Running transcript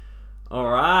All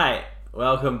right,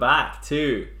 welcome back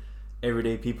to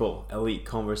Everyday People Elite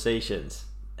Conversations,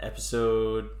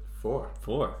 episode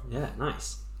 4. Yeah,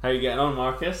 nice. How are you getting on,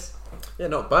 Marcus? Yeah,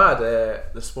 not bad.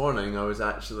 This morning I was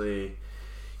actually,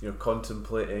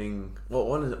 contemplating what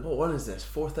one is this?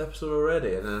 4th episode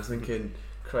already, and I was thinking,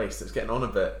 Christ, it's getting on a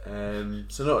bit.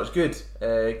 So no, it's good.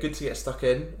 Good to get stuck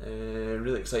in.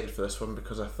 Really excited for this one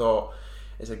because I thought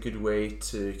it's a good way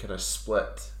to kind of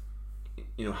split,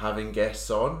 having guests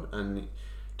on and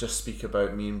just speak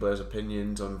about me and Blair's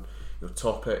opinions on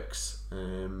topics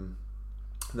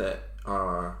that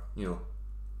are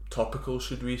topical,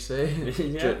 should we say?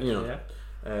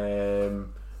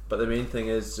 But the main thing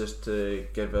is just to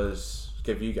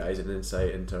give you guys an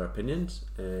insight into our opinions,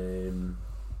 and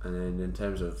then in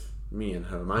terms of me and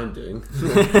how am I doing,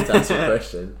 to answer your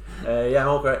question, I'm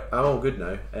all great. I'm all good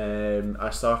now.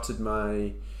 I started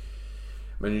my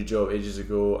new job ages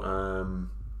ago,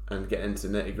 and getting into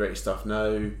nitty gritty stuff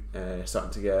now.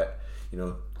 Starting to get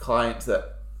clients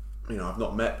that I've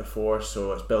not met before,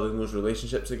 so it's building those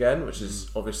relationships again, which is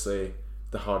obviously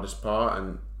the hardest part.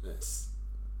 And it's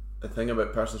the thing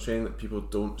about personal training that people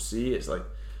don't see. It's like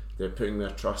they're putting their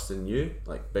trust in you,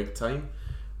 like big time.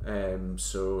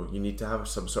 So you need to have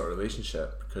some sort of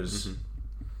relationship, because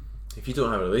if you don't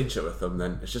have a relationship with them,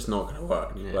 then it's just not going to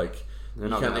work. Yeah. Like They're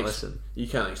not going to listen. You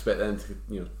can't expect them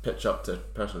to pitch up to a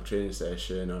personal training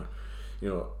session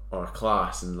or a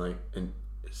class and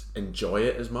enjoy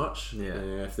it as much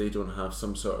if they don't have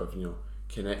some sort of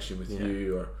connection with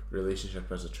you or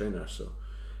relationship as a trainer. So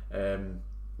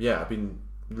I've been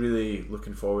really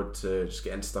looking forward to just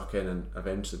getting stuck in, and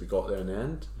eventually we got there in the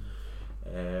end.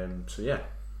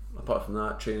 Apart from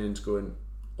that, training's going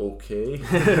okay.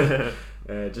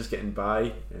 Just getting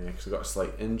by, because I've got a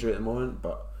slight injury at the moment,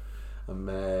 but I'm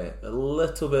a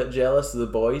little bit jealous of the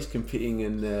boys competing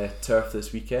in turf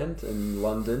this weekend in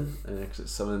London, because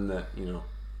it's something that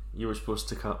You were supposed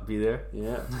to be there.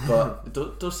 Yeah, but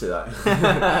don't say that.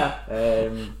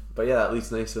 But yeah, that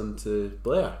leads nice on to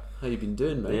Blair. How you been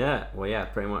doing,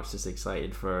 mate? Pretty much just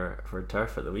excited for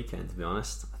turf at the weekend, to be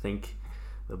honest. I think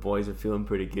the boys are feeling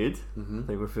pretty good. I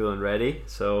think we're feeling ready,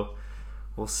 so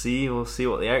we'll see what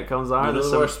the outcomes are.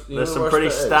 There's some pretty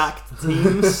stacked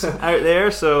teams out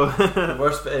there, so the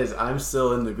worst bit is I'm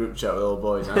still in the group chat with all the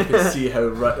boys, and I can see how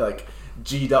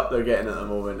G'd up they're getting at the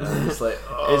moment, and I'm just like,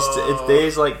 it's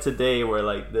days like today where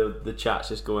the chat's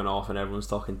just going off and everyone's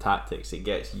talking tactics. It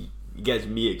gets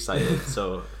me excited,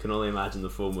 so I can only imagine the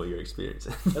FOMO you're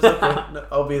experiencing. That's okay. No,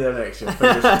 I'll be there next year.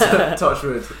 Touch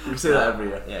wood. We say that every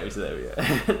year. Yeah, we say that every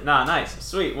year. Nice,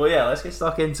 sweet. Well, yeah, let's get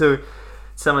stuck into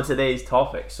some of today's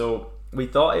topics. So we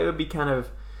thought it would be kind of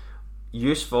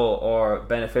useful or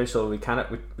beneficial. We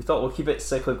thought we'll keep it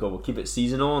cyclical, we'll keep it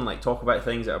seasonal, and talk about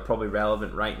things that are probably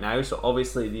relevant right now. So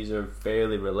obviously these are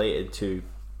fairly related to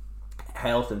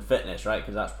health and fitness, right?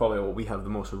 Because that's probably what we have the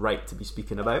most right to be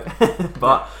speaking about.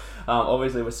 But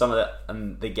obviously with some of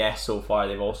the guests so far,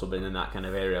 they've also been in that kind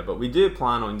of area. But we do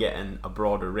plan on getting a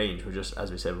broader range. We're just,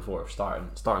 as we said before,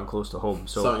 starting close to home.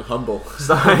 So starting humble.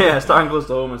 Starting close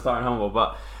to home and starting humble.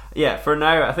 But yeah, for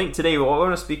now, I think today what I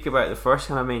want to speak about, the first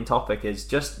kind of main topic, is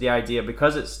just the idea,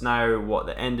 because it's now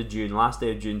the end of June, last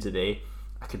day of June today.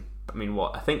 I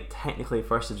think technically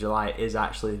 1st of July is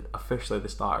actually officially the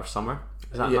start of summer.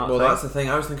 Is that not a thing? That's the thing.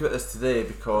 I was thinking about this today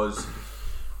because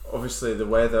obviously the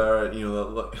weather, I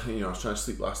was trying to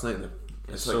sleep last night and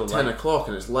it's like 10 o'clock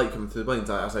and it's light coming through the blinds.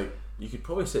 I was like, you could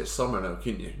probably say it's summer now,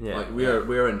 couldn't you? Yeah,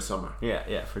 we're in summer.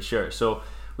 Yeah, for sure. So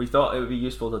we thought it would be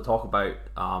useful to talk about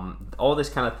all this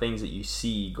kind of things that you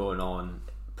see going on.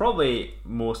 Probably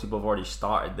most people have already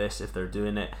started this if they're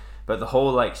doing it, but the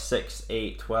whole 6,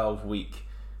 8, 12 week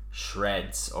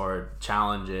shreds or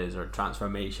challenges or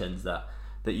transformations that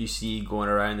you see going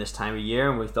around this time of year,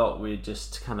 and we thought we'd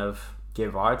just kind of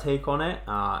give our take on it,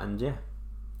 and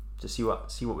just see what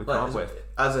we come up with.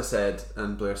 As I said,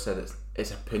 and Blair said,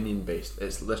 it's opinion based.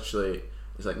 It's literally,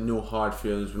 it's no hard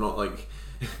feelings. We're not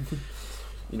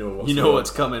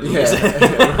what's coming.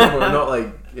 Yeah, we're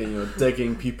not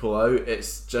digging people out.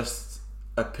 It's just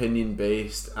opinion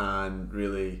based and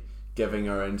really giving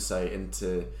our insight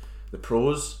into the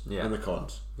pros and the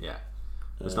cons. Yeah.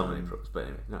 There's not many pros, but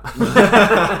anyway, no.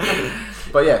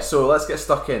 But yeah, so let's get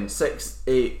stuck in. 6,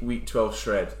 8, week 12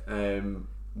 shred.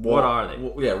 What are they?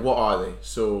 What are they?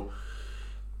 So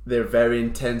they're very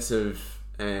intensive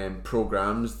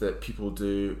programs that people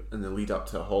do in the lead up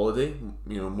to a holiday.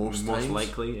 Most times.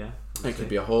 Likely, yeah. It could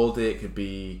be a holiday. It could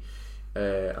be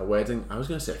a wedding. I was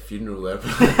going to say a funeral there.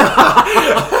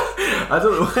 I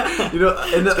don't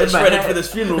know. Get shredded for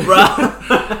this funeral,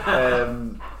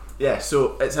 bro. Yeah,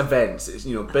 so it's events. It's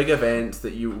big events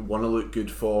that you want to look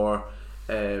good for.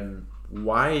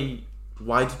 Why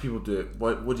do people do it?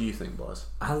 What do you think, Buzz?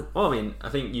 I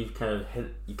think you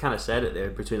kind of said it there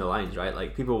between the lines, right?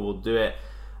 Like, people will do it,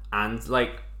 and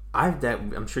like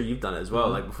I'm sure you've done it as well.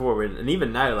 Like before, and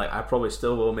even now, like I probably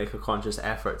still will make a conscious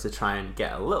effort to try and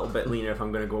get a little bit leaner if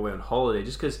I'm going to go away on holiday,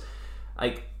 just because,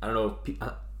 like, I don't know.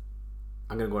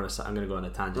 I'm gonna go on a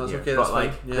tangent That's here, okay, but that's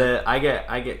like fine. Yeah.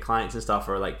 I get clients and stuff,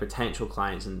 or like potential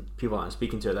clients and people that I'm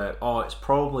speaking to that, it's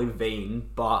probably vain,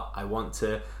 but I want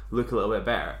to look a little bit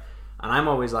better, and I'm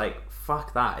always like,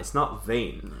 fuck that, it's not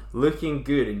vain. Looking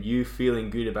good and you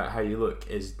feeling good about how you look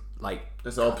is like,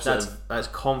 it's the opposite. That's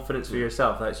confidence for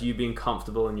yourself. That's you being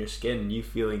comfortable in your skin and you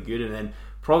feeling good, and then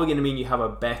probably going to mean you have a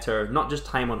better, not just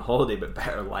time on holiday, but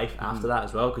better life after that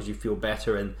as well, because you feel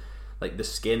better in like the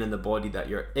skin and the body that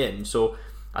you're in. So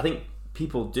I think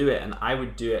people do it, and I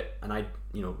would do it, and I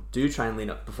do try and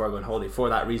lean up before I go on holiday for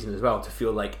that reason as well, to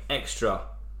feel like extra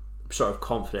sort of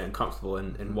confident and comfortable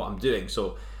in what I'm doing.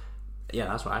 So yeah,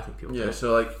 that's what I think people do. Yeah,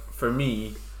 so like for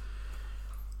me,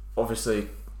 obviously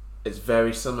it's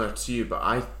very similar to you, but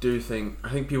I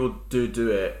think people do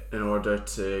it in order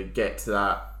to get to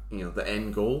that, the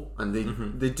end goal, and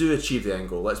they do achieve the end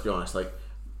goal. Let's be honest, like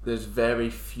there's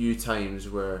very few times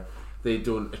where they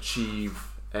don't achieve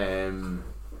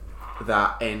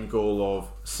that end goal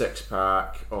of six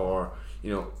pack, or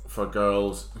for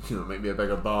girls, maybe a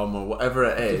bigger bum or whatever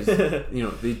it is.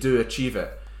 They do achieve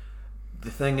it.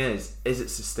 The thing is it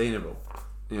sustainable?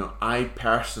 I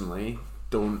personally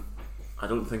don't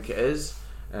think it is.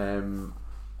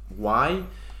 Why?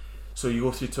 So you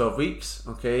go through 12 weeks,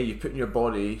 okay, you're putting your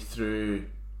body through,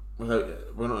 we're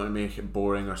not going to make it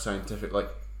boring or scientific, like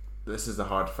this is the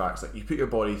hard facts, like you put your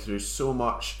body through so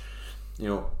much,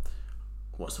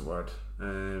 what's the word?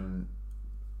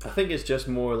 I think it's just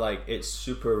more like it's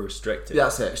super restricted.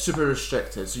 That's it, super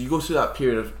restricted. So you go through that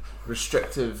period of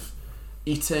restrictive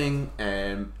eating,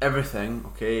 everything,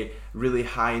 okay, really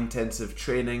high intensive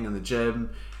training in the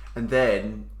gym, and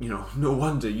then no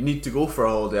wonder you need to go for a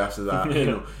holiday after that.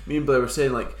 Me and Blair were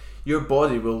saying, like, your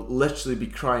body will literally be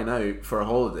crying out for a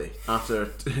holiday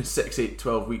after 6, 8,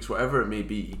 12 weeks, whatever it may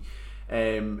be,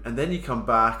 and then you come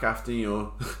back after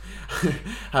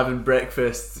having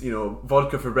breakfast,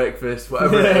 vodka for breakfast,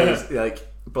 whatever it is, like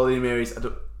Bloody Marys,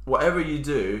 whatever you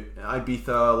do,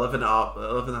 Ibiza, living it up,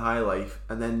 living the high life,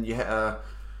 and then you hit a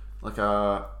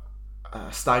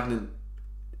stagnant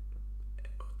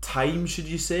time, should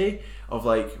you say, of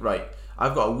like, right,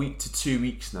 I've got a week to 2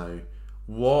 weeks now.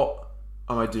 What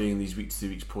am I doing in these week to 2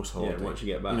 weeks post holiday? Yeah, once you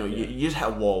get back, you just hit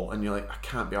a wall, and you're like, I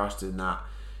can't be arsed doing that,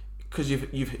 because you've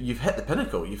hit the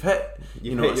pinnacle. You've hit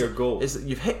your goal.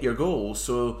 You've hit your goal.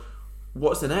 So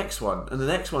what's the next one? And the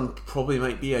next one probably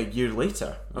might be a year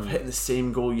later of hitting the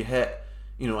same goal you hit,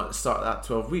 at the start of that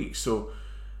 12 weeks. So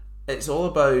it's all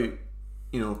about,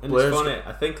 And Blair's, it's funny.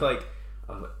 I think like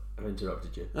I've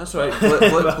interrupted you. That's right.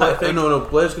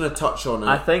 Blair's going to touch on it.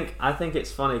 I think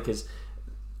it's funny because,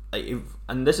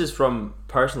 and this is from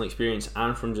personal experience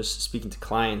and from just speaking to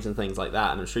clients and things like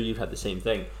that, and I'm sure you've had the same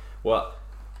thing. Well,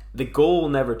 the goal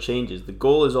never changes. The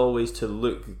goal is always to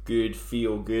look good,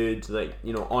 feel good, like,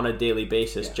 on a daily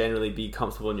basis, generally be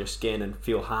comfortable in your skin and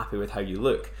feel happy with how you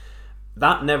look.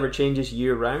 That never changes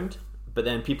year round, but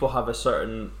then people have a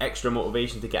certain extra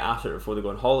motivation to get after it before they go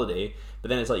on holiday. But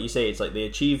then it's like you say, it's like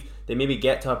they maybe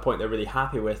get to a point they're really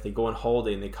happy with, they go on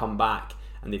holiday and they come back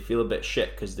and they feel a bit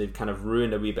shit because they've kind of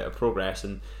ruined a wee bit of progress,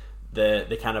 and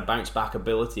the kind of bounce back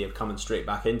ability of coming straight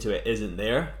back into it isn't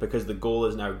there because the goal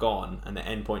is now gone and the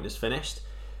end point is finished.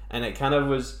 And it kind of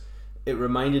it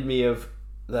reminded me of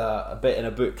a bit in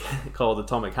a book called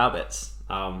Atomic Habits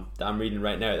that I'm reading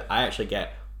right now. I actually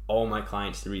get all my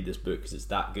clients to read this book because it's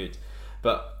that good.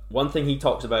 But one thing he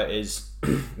talks about is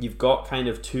you've got kind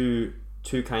of two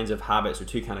kinds of habits, or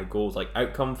two kind of goals, like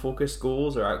outcome focused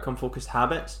goals or outcome focused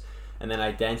habits, and then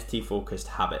identity focused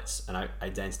habits and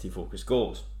identity focused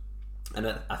goals.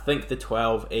 And I think the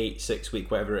 12, 8, 6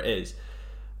 week, whatever it is,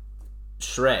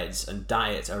 shreds and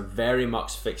diets are very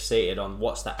much fixated on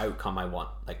what's the outcome I want.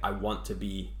 Like, I want to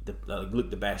be look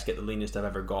the best, get the leanest I've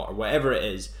ever got, or whatever it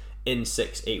is in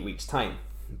 6, 8 weeks time.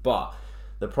 But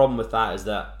the problem with that is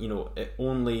that, it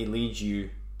only leads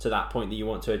you to that point that you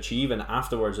want to achieve, and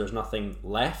afterwards there's nothing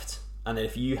left. And then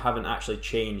if you haven't actually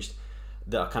changed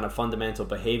the kind of fundamental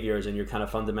behaviors and your kind of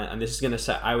fundamental, and this is going to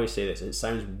set, I always say this, it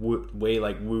sounds way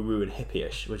like woo-woo and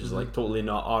hippie-ish, which is like totally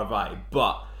not our vibe,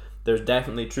 but there's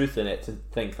definitely truth in it to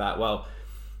think that, well,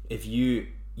 if you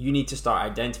need to start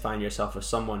identifying yourself as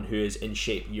someone who is in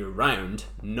shape year round,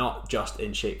 not just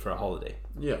in shape for a holiday.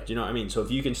 Yeah. Do you know what I mean? So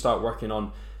if you can start working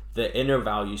on the inner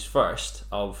values first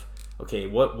of, okay,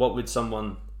 what would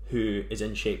someone who is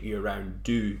in shape year round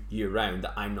do year round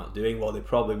that I'm not doing. Well, they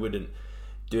probably wouldn't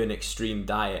do an extreme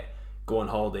diet, go on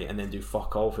holiday, and then do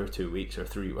fuck all for 2 weeks or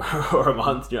 3 or a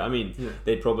month. You know what I mean? Yeah.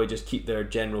 They'd probably just keep their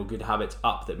general good habits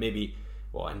up that maybe,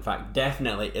 well, in fact,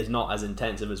 definitely is not as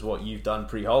intensive as what you've done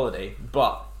pre-holiday,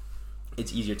 but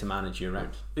it's easier to manage year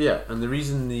round. Yeah, and the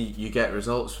reason you get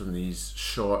results from these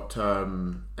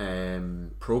short-term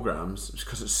programs is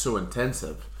because it's so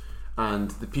intensive,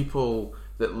 and the people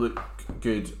that look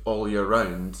good all year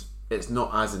round, it's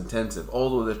not as intensive.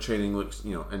 Although their training looks,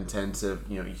 intensive.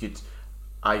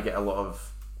 I get a lot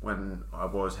of, when I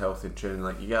was healthy and training,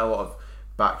 like you get a lot of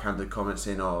backhanded comments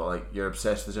saying, "Oh, like you're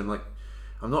obsessed with the gym." Like,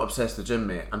 I'm not obsessed with the gym,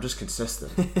 mate. I'm just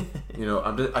consistent.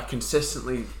 I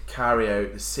consistently carry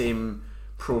out the same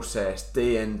process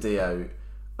day in, day out,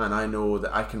 and I know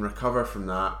that I can recover from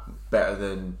that better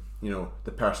than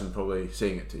the person probably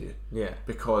saying it to you. Yeah.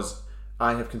 Because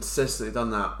I have consistently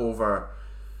done that over,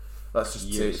 let's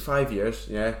just say 5 years.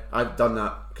 Yeah, I've done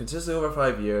that consistently over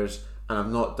 5 years, and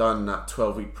I've not done that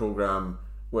 12-week program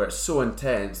where it's so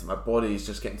intense that my body is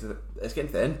just getting to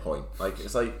the end point. Like,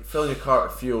 it's like filling your car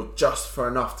with fuel just for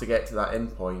enough to get to that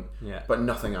end point, but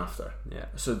nothing after. Yeah.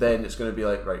 So then it's going to be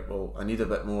like, right, well, I need a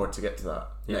bit more to get to that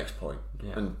next point.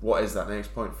 Yeah. And what is that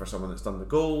next point for someone that's done the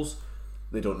goals?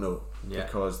 They don't know,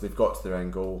 because they've got to their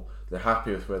end goal. They're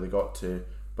happy with where they got to,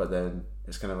 but then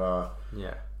it's kind of a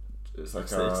it's like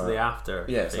it's the after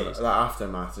phase. So that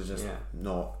aftermath is just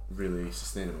not really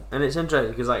sustainable. And it's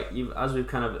interesting because, like, as we've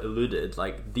kind of alluded,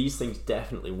 like, these things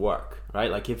definitely work, right?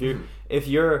 Like, if you're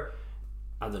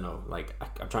I don't know, like,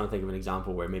 I'm trying to think of an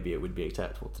example where maybe it would be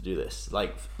acceptable to do this.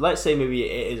 Like, let's say maybe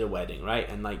it is a wedding, right?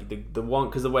 And like the one,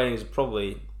 because the wedding is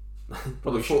probably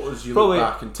should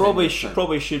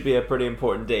be a pretty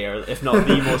important day, or if not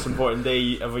the most important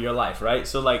day of your life, right?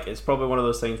 So like, it's probably one of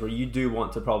those things where you do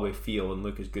want to probably feel and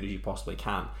look as good as you possibly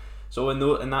can. So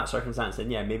in that circumstance, then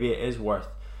maybe it is worth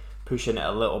pushing it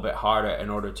a little bit harder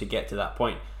in order to get to that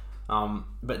point.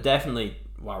 But definitely,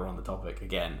 while we're on the topic,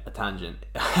 again, a tangent,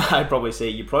 I'd probably say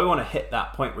you probably want to hit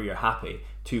that point where you're happy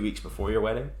 2 weeks before your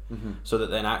wedding, so that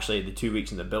then actually the 2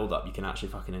 weeks in the build up you can actually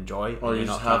fucking enjoy, or you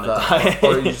just have that,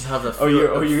 or you just have the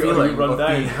feeling run of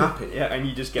down. being happy, and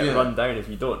you just get run down if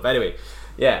you don't. But anyway,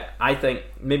 I think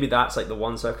maybe that's like the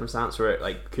one circumstance where it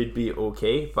like could be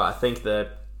okay, but I think the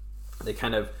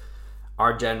kind of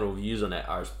our general views on it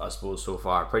are, I suppose, so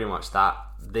far pretty much that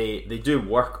they do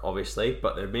work, obviously,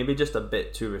 but they're maybe just a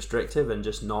bit too restrictive, and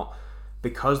just not,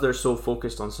 because they're so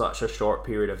focused on such a short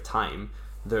period of time,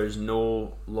 there's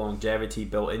no longevity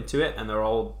built into it, and they're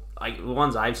all, like, the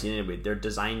ones I've seen anyway, they're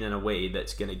designed in a way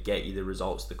that's going to get you the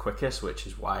results the quickest, which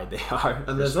is why they are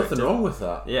and there's nothing wrong with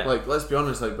that. Like, let's be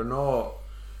honest, like, we're not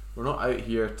out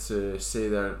here to say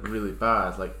they're really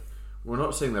bad. Like, we're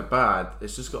not saying they're bad,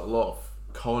 it's just got a lot of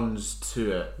cons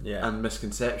to it and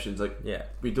misconceptions. Like,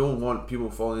 we don't want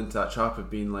people falling into that trap of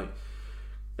being like,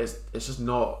 it's just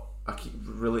not, I keep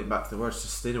relating back to the word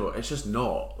sustainable, it's just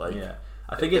not. Like,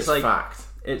 I think it's like fact.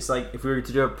 It's like, if we were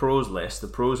to do a pros list, the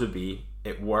pros would be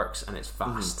it works and it's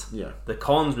fast. The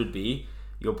cons would be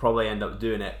you'll probably end up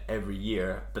doing it every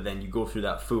year, but then you go through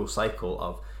that full cycle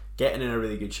of getting in a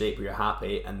really good shape where you're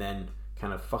happy and then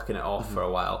kind of fucking it off for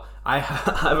a while. I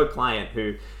have a client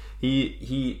who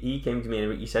he came to me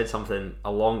and he said something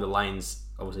along the lines,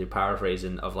 obviously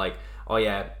paraphrasing, of like, oh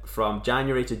yeah, from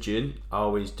January to June I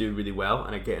always do really well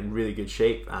and I get in really good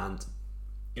shape, and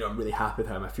I'm really happy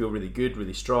with how I feel, really good,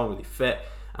 really strong, really fit,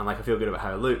 and like I feel good about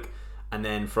how I look. And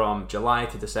then from July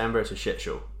to December it's a shit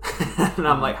show. And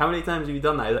I'm like, how many times have you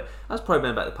done that? He's like, that's probably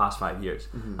been about the past 5 years.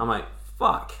 I'm like,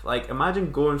 fuck, like,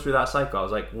 imagine going through that cycle. I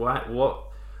was like,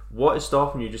 what is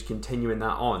stopping you just continuing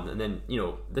that on? And then,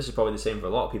 this is probably the same for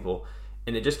a lot of people,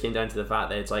 and it just came down to the fact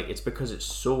that it's like, it's because it's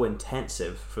so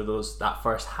intensive for that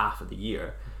first half of the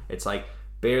year. It's like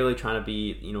barely trying to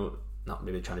be, not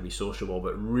really trying to be sociable,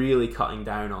 but really cutting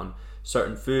down on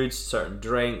certain foods, certain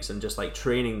drinks, and just like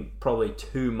training probably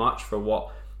too much for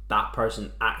what that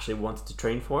person actually wanted to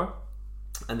train for.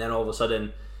 And then all of a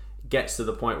sudden gets to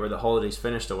the point where the holiday's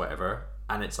finished or whatever,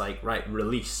 and it's like, right,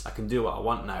 release, I can do what I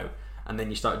want now. And then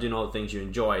you start doing all the things you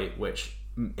enjoy, which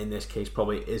in this case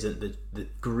probably isn't the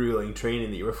grueling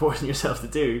training that you were forcing yourself to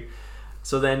do.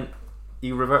 So then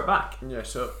you revert back.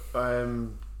 So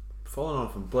following on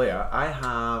from Blair, I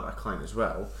have a client as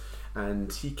well,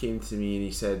 and he came to me and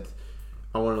he said,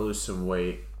 I want to lose some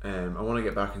weight, I want to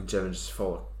get back in the gym and just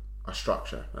follow a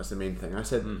structure. That's the main thing. I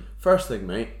said, first thing,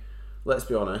 mate, let's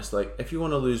be honest, like, if you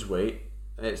want to lose weight,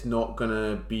 it's not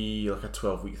gonna be like a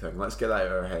 12-week thing. Let's get that out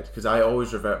of our head, because I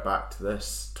always revert back to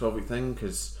this 12-week thing,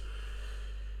 because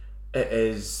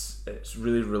It's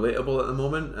really relatable at the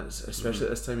moment, especially at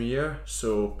this time of year.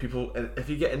 So people, if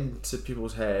you get into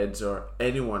people's heads or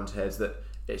anyone's heads that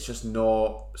it's just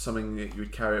not something that you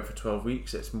would carry out for 12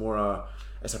 weeks, it's more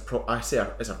it's a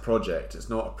project. It's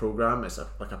not a program. It's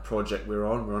like a project we're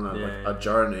on. We're on a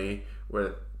journey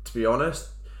where, to be honest,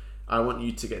 I want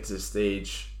you to get to the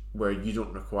stage where you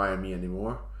don't require me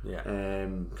anymore. Yeah.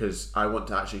 Because I want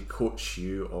to actually coach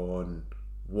you on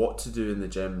what to do in the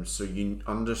gym, so you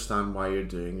understand why you're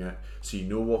doing it, so you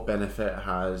know what benefit it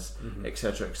has,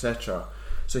 etc., etc.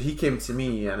 So he came to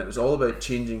me, and it was all about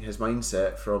changing his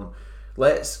mindset from,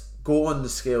 let's go on the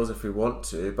scales if we want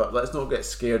to, but let's not get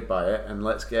scared by it, and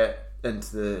let's get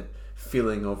into the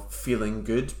feeling of feeling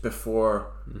good before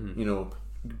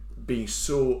being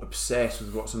so obsessed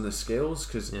with what's on the scales,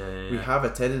 because we have a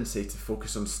tendency to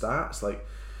focus on stats. Like,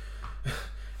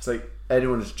 it's like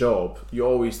anyone's job, you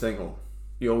always think,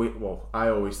 I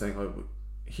always think, like,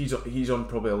 he's on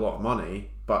probably a lot of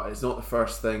money, but it's not the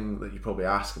first thing that you probably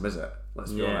ask him, is it?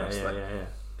 Let's be honest.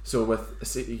 So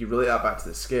you can relate that back to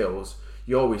the scales.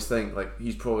 You always think, like,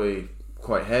 he's probably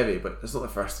quite heavy, but it's not the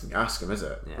first thing you ask him, is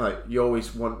it? Yeah. Like, you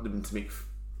always want them to make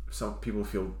some people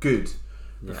feel good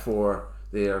before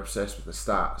they are obsessed with the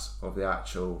stats of the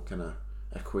actual kind of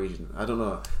equation. I don't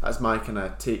know. That's my kind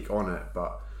of take on it,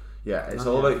 but yeah, it's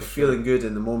all about feeling good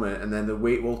in the moment, and then the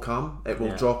weight will come. It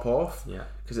will drop off,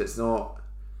 because it's not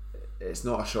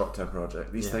a short-term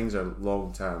project. These things are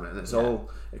long-term, and it's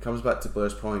all. It comes back to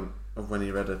Blair's point of when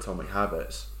he read Atomic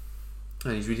Habits,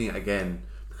 and he's reading it again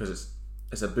because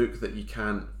it's a book that you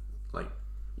can't, like,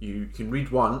 you can read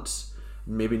once,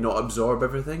 maybe not absorb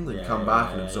everything, then come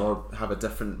back and absorb, have a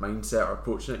different mindset or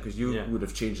approach in it, because you would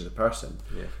have changed as a person.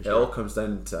 It all comes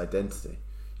down to identity.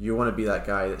 You want to be that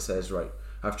guy that says, right,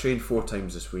 I've trained 4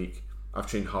 times this week. I've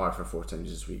trained hard for 4 times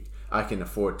this week. I can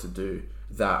afford to do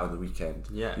that on the weekend.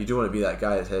 Yeah. You don't want to be that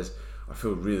guy that says, I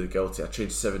feel really guilty. I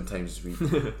trained 7 times this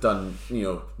week. Done,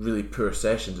 really poor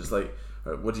sessions. It's like,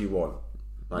 right, what do you want?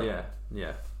 Like,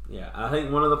 yeah. And I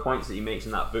think one of the points that he makes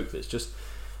in that book that's just,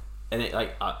 and it,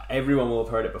 like, everyone will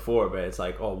have heard it before, but it's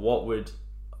like, oh, what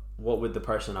would the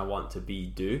person I want to be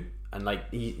do? And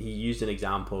like he used an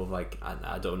example of, like,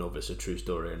 I don't know if it's a true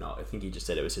story or not. I think he just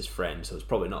said it was his friend, so it's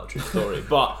probably not a true story.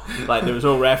 But like, there was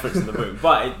no reference in the book.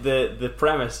 But the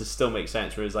premise still makes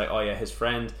sense. Where it's like, oh yeah, his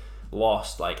friend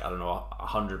lost, like, I don't know,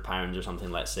 100 pounds or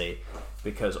something, let's say,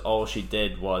 because all she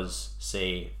did was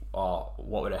say, oh,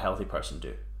 what would a healthy person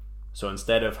do? So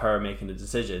instead of her making the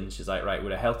decision, she's like, right,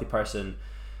 would a healthy person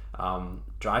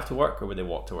drive to work, or would they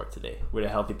walk to work today? Would a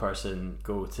healthy person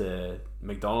go to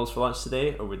McDonald's for lunch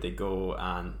today, or would they go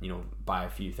and buy a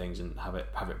few things and have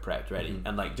it prepped ready?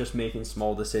 And like, just making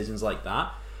small decisions like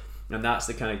that. And that's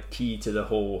the kind of key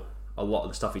to a lot of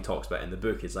the stuff he talks about in the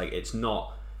book. Is like, it's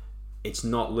not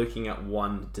looking at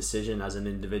one decision as an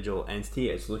individual entity.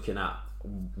 It's looking at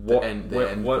the end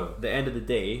of the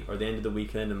day, or the end of the week,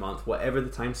 or the end of the month, whatever the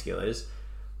time scale is.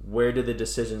 Where do the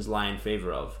decisions lie in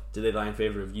favour of? Do they lie in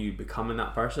favour of you becoming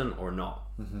that person or not?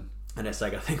 And it's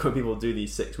like, I think when people do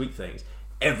these 6-week things,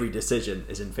 every decision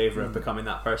is in favour of becoming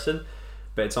that person.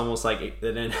 But it's almost like it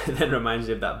then reminds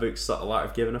me of that book, Subtle Art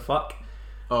of Giving a Fuck.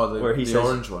 Oh, where he says,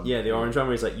 orange one. Yeah, the orange one,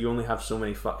 where he's like, you only have so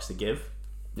many fucks to give.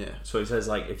 Yeah. So he says,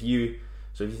 like, if you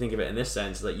think of it in this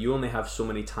sense, like, you only have so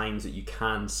many times that you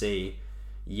can say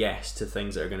yes to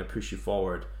things that are going to push you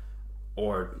forward,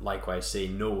 or likewise say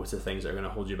no to things that are going to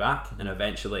hold you back, and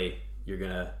eventually you're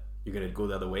gonna go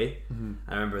the other way.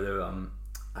 I remember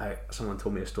someone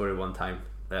told me a story one time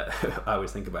that I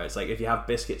always think about. It's like, if you have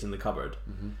biscuits in the cupboard,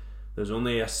 there's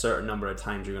only a certain number of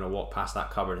times you're going to walk past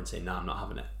that cupboard and say, nah, I'm not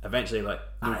having it. Eventually, like,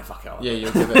 alright, fuck it. Yeah,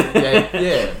 you'll give it.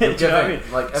 Yeah, you'll give it.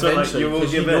 Like, so, eventually,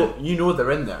 like, you know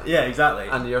they're in there. Yeah, exactly.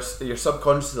 And you're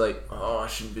subconsciously like, oh, I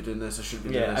shouldn't be doing this. I shouldn't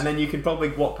be doing this. And then you can probably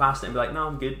walk past it and be like, no,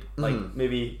 I'm good. Like,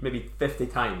 maybe 50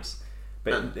 times.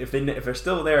 But if they're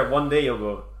still there one day, you'll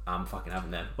go, I'm fucking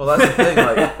having them. Well, that's the thing.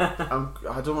 Like,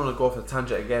 I don't want to go off a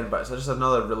tangent again, but it's just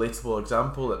another relatable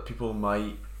example that people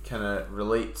might kind of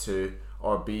relate to,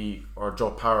 or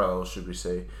draw parallels, should we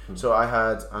say. So I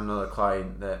had another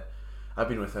client that I've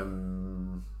been with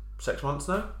him 6 months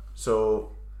now,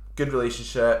 so good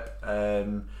relationship.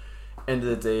 End of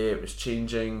the day, it was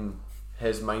changing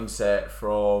his mindset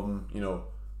from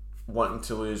wanting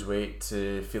to lose weight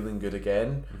to feeling good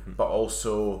again, but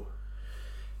also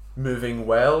moving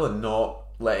well and not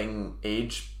letting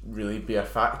age really be a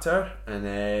factor. And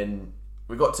then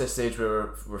we got to a stage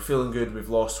where we're feeling good, we've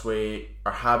lost weight,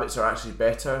 our habits are actually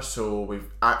better, so we've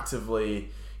actively,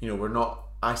 we're not,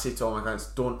 I say to all my clients,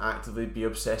 don't actively be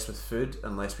obsessed with food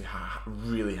unless we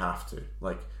really have to.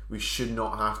 Like, we should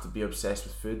not have to be obsessed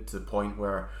with food to the point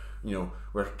where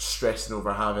we're stressing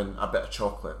over having a bit of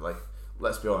chocolate. Like,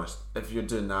 let's be honest, if you're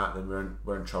doing that, then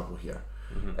we're in trouble here.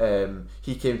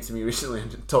 He came to me recently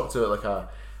and talked to it like a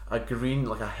green,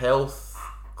 like a health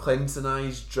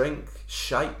cleansing drink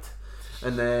shite,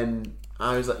 and then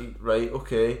I was like, right,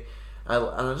 okay, and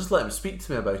I just let him speak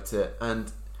to me about it,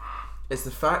 and it's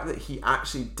the fact that he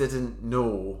actually didn't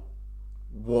know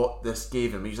what this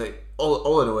gave him. He's like,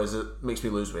 all I know is it makes me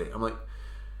lose weight. I'm like,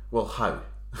 well, how?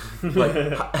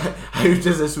 Like, how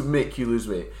does this make you lose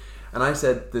weight? And I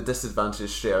said the disadvantage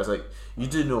straight. I was like, you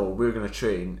do know we're going to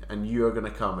train, and you are going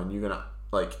to come, and you're going to,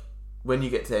 like, when you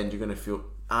get to the end, you're going to feel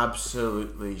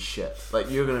absolutely shit. Like,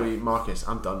 you're going to be, Marcus,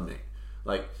 I'm done, mate.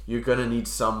 Like, you're going to need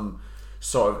some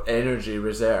sort of energy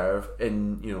reserve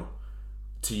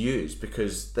to use,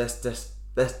 because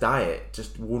this diet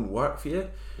just won't work for you.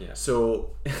 Yeah.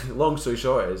 So, long story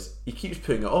short is, he keeps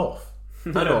putting it off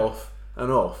and off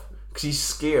and off, because he's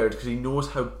scared, because he knows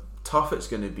how tough it's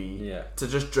going to be to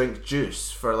just drink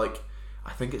juice for, like,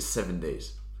 I think it's 7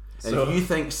 days. And if you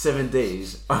think 7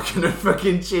 days are going to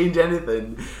fucking change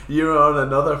anything, you're on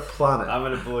another planet. I'm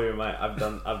going to blow your mind. I've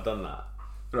done that.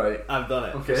 Right. I've done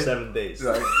it for 7 days.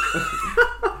 Right.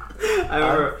 I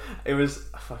remember it was.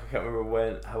 Fuck, I can't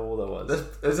remember how old I was.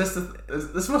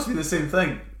 This must be the same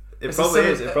thing. It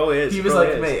probably is. He was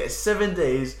like, mate, it's 7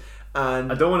 days,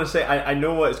 and I don't want to say. I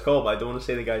know what it's called, but I don't want to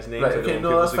say the guy's name. Right. Okay.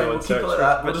 No, that's fine. We'll keep it like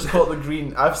that. We'll just call it the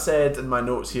green. I've said in my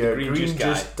notes here, green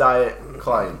juice diet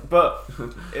client. But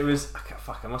it was.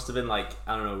 Fuck. I must have been like,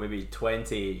 I don't know, maybe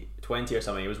 20 or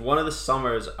something. It was one of the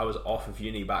summers I was off of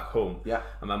uni back home. Yeah.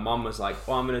 And my mum was like,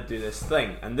 "Oh, I'm gonna do this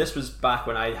thing," and this was back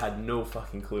when I had no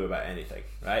fucking clue about anything,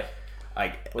 right?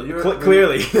 Like,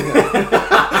 clearly.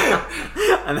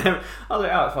 And then I was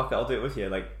like, "Oh, fuck it, I'll do it with you."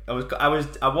 Like, I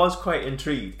was quite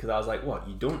intrigued, because I was like, "What?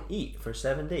 You don't eat for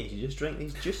 7 days? You just drink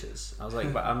these juices?" I was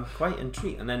like, "But I'm quite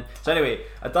intrigued." And then, so anyway,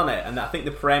 I'd done it, and I think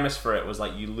the premise for it was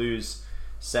like you lose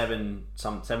 7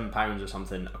 pounds or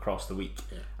something across the week,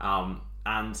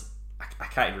 and I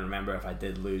can't even remember if I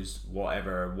did lose what I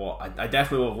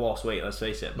definitely will have lost weight, let's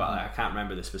face it, but I can't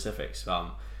remember the specifics.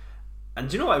 And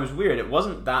do you know what? It was weird. It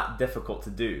wasn't that difficult to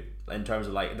do in terms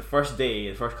of, like, the first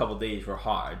couple of days were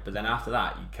hard, but then after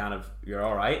that you're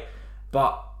all right.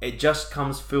 But it just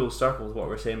comes full circle with what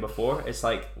we were saying before. It's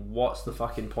like, what's the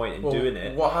fucking point in doing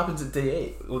it? What happens at day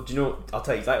 8? Well, do you know? I'll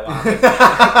tell you exactly what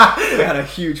happened. We had a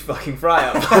huge fucking fry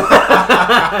up.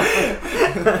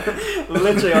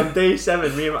 Literally on day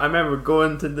 7, I remember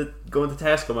going to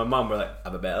Tesco. My mum were like,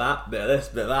 "Have a bit of that, bit of this,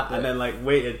 bit of that," and then like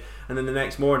waited. And then the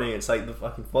next morning, it's like the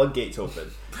fucking floodgates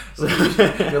open. So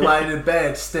you're lying in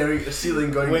bed, staring at the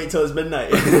ceiling, going, "Wait till it's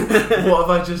midnight." What have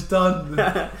I just done?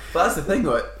 But that's the thing,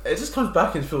 though. It just comes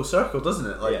back in full circle, doesn't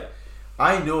it? Like,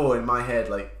 I know in my head,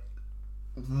 like,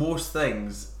 most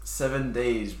things, 7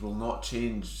 days will not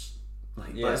change.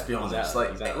 Like, let's be honest.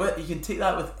 You can take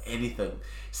that with anything.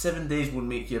 7 days won't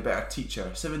make you a better teacher.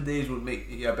 7 days won't make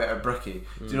you a better brickie.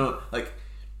 Do you know, like,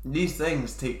 these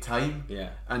things take time,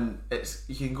 and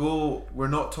you can go. We're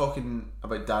not talking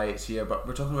about diets here, but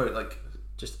we're talking about, like,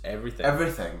 just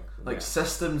everything. Like,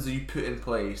 systems that you put in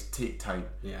place take time.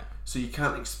 So you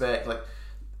can't expect, like,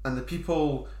 and the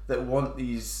people that want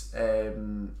these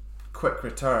quick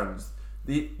returns,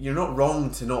 you're not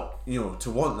wrong to not, to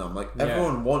want them. Like,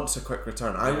 everyone wants a quick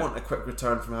return. I want a quick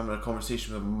return from having a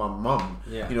conversation with my mum.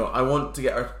 I want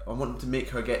to make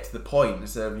her get to the point,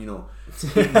 instead of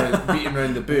beating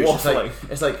around the bush.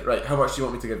 It's like, right, how much do you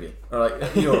want me to give you? Or, like,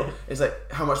 it's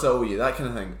like, how much do I owe you? That kind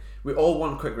of thing. We all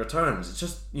want quick returns. It's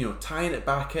just, tying it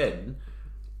back in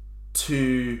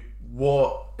to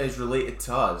what is related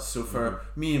to us. So for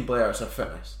me and Blair, it's our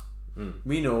fitness.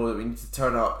 We know that we need to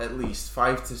turn up at least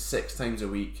 5 to 6 times a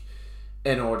week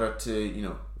in order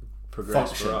to, progress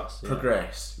function, for us.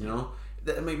 Progress.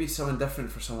 That might be something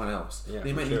different for someone else.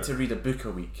 They might need to read a book a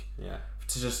week.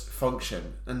 To just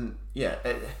function, and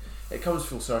it comes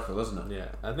full circle, doesn't it? Yeah,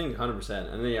 I think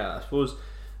 100%. And then, I suppose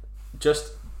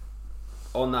just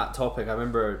on that topic, I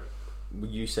remember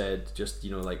you said just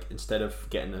like, instead of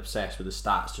getting obsessed with the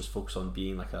stats, just focus on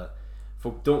being like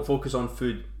don't focus on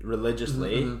food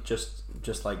religiously.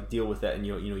 Just like deal with it,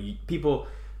 and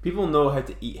people know how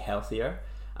to eat healthier.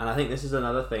 And I think this is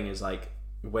another thing, is like,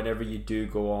 whenever you do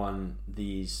go on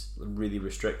these really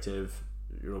restrictive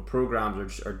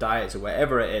programs or diets or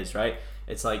whatever it is, right,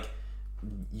 it's like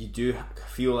you do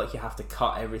feel like you have to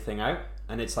cut everything out,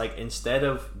 and it's like, instead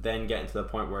of then getting to the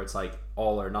point where it's like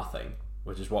all or nothing,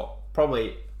 which is what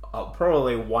probably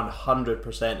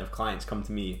 100% of clients come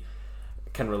to me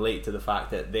can relate to, the fact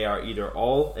that they are either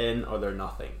all in or they're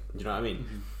nothing. Do you know what I mean?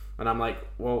 And I'm like,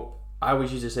 well, I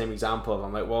always use the same example of,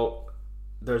 I'm like, well,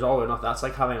 there's all or nothing. That's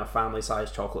like having a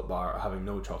family-sized chocolate bar or having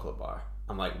no chocolate bar.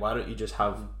 I'm like, why don't you just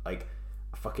have like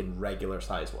a fucking regular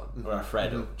size one or a Freddo?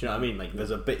 Do you know what I mean? Like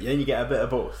there's a bit, then you get a bit of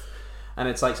both. And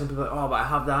it's like some people are like, oh, but I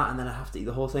have that and then I have to eat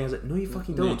the whole thing. I was like, no, you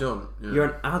fucking don't. No, you don't. Yeah. You're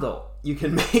an adult. You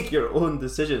can make your own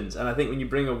decisions. And I think when you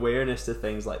bring awareness to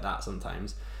things like that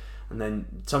sometimes, and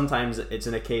then sometimes it's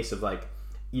in a case of like,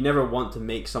 you never want to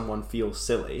make someone feel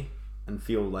silly and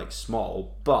feel like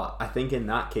small, but I think in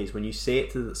that case, when you say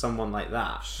it to someone like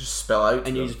that, just spell out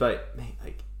and you just be like, mate,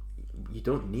 like, you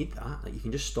don't need that. Like, you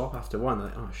can just stop after one. They're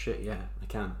like, oh shit, yeah, I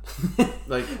can.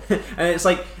 Like, and it's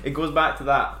like, it goes back to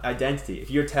that identity.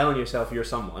 If you're telling yourself you're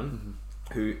someone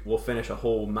who will finish a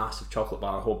whole massive chocolate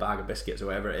bar, a whole bag of biscuits, or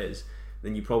whatever it is,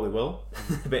 then you probably will.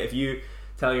 But if you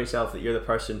tell yourself that you're the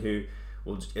person who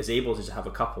is able to just have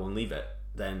a couple and leave it,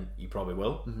 then you probably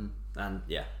will. And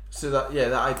yeah. So that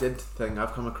identity thing,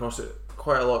 I've come across it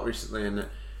quite a lot recently, and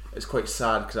it's quite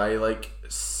sad because I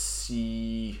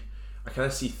kind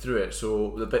of see through it.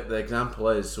 So the example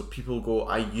is, so people go,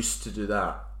 I used to do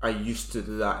that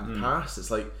in the past.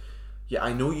 It's like, yeah,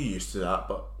 I know you used to do that,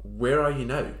 but where are you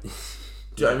now? Do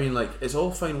you know what I mean? Like, it's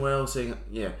all fine well saying,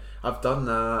 yeah, I've done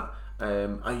that,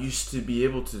 I used to be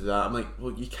able to do that. I'm like,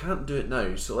 well, you can't do it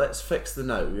now, so let's fix the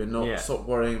now and not stop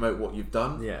worrying about what you've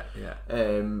done.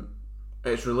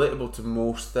 It's relatable to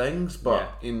most things,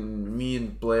 but in me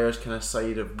and Blair's kind of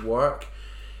side of work,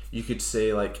 you could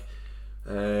say like,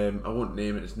 I won't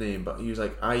name his name, but he was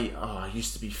like, I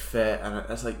used to be fit, and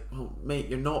it's like, well, mate,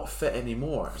 you're not fit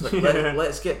anymore. It's like,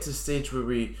 let's get to the stage where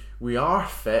we are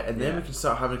fit, and then we can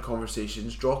start having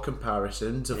conversations, draw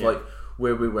comparisons of like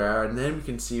where we were, and then we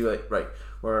can see like, right,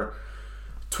 we're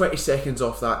 20 seconds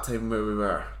off that time where we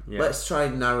were. Let's try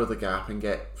and narrow the gap and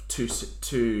get 2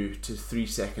 to 3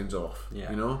 seconds off.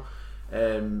 You know,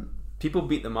 people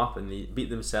beat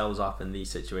themselves up in these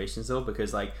situations though,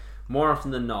 because like, more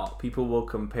often than not, people will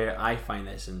compare. I find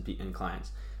this in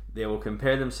clients, they will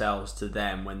compare themselves to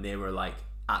them when they were like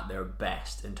at their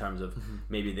best in terms of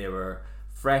maybe they were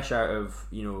fresh out of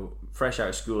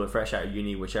school or fresh out of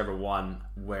uni, whichever one,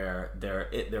 where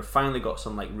they're finally got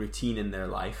some like routine in their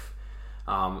life,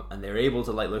 and they're able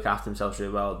to like look after themselves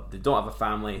really well. They don't have a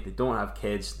family, they don't have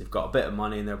kids, they've got a bit of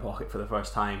money in their pocket for the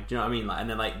first time. Do you know what I mean? Like, and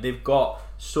then like they've got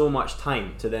so much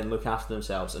time to then look after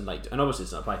themselves, and like, and obviously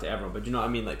it's not applied to everyone, but do you know what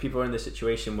I mean? Like, people are in this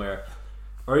situation where,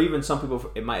 or even some people,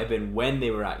 it might have been when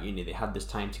they were at uni, they had this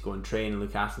time to go and train and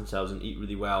look after themselves and eat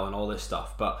really well and all this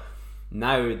stuff, but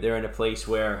now they're in a place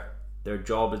where their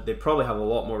job is, they probably have a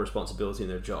lot more responsibility in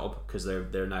their job because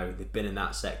they've been in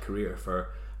that set career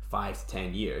for 5 to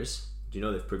 10 years. Do you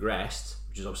know, they've progressed,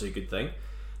 which is obviously a good thing.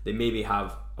 They maybe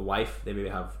have a wife, they maybe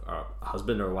have a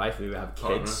husband or a wife, maybe have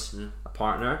kids, a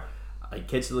partner, like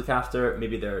kids to look after.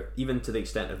 Maybe they're, even to the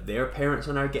extent of their parents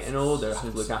are now getting old, they have to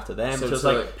look after them. So it's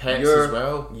like pets as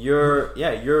well.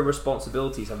 Your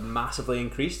responsibilities have massively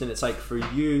increased, and it's like, for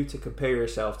you to compare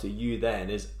yourself to you then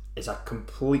is a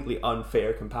completely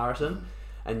unfair comparison.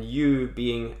 And you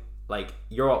being like,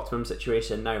 your optimum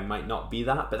situation now might not be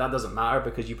that, but that doesn't matter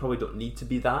because you probably don't need to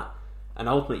be that. And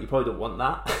ultimately, you probably don't want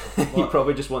that. You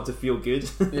probably just want to feel good.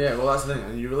 Yeah, well, that's the thing.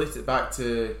 And you relate it back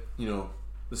to, you know,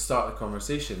 the start of the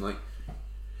conversation. Like,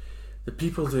 the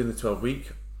people doing the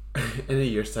 12-week, in a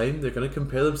year's time, they're going to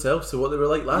compare themselves to what they were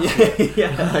like last year.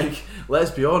 Like,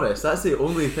 let's be honest, that's the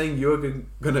only thing you're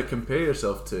going to compare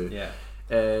yourself to.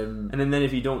 And then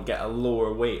if you don't get a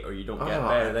lower weight or you don't get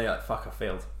better, then you're like, fuck, I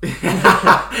failed.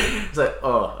 It's like,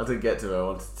 oh, I didn't get to where I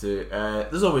wanted to.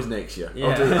 There's always next year.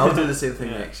 I'll do the same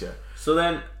thing next year. So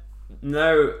then,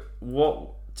 now,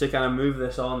 to kind of move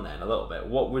this on then a little bit,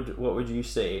 what would you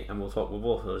say, and we'll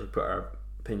both put our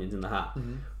opinions in the hat,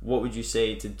 what would you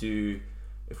say to do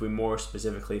if we more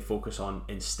specifically focus on,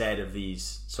 instead of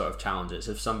these sort of challenges,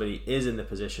 if somebody is in the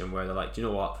position where they're like, do you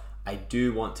know what, I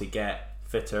do want to get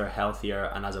fitter, healthier,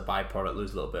 and as a byproduct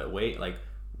lose a little bit of weight, like,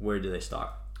 where do they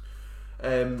start?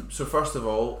 So first of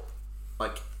all,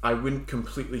 like, I wouldn't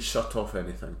completely shut off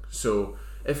anything. So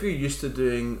if you're used to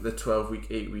doing the 12-week,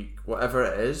 8-week, whatever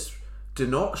it is, do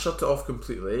not shut it off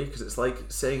completely, because it's like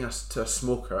saying to a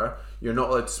smoker, you're not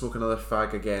allowed to smoke another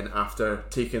fag again after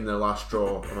taking their last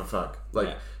straw of a fag.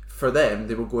 Like, for them,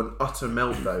 they will go in utter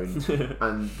meltdown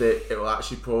and it will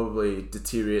actually probably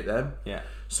deteriorate them.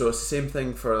 So it's the same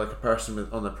thing for like a person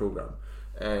on the program,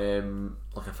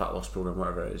 like a fat loss program,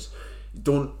 whatever it is.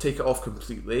 Don't take it off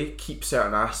completely. Keep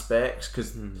certain aspects,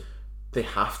 because they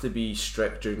have to be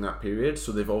strict during that period.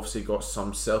 So they've obviously got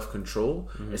some self-control.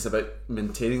 It's about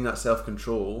maintaining that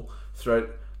self-control throughout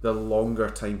the longer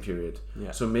time period.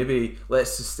 Yeah. So maybe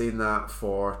let's sustain that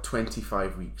for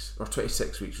 25 weeks or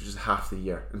 26 weeks, which is half the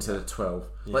year instead of 12.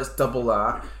 Yeah. Let's double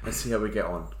that and see how we get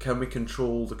on. Can we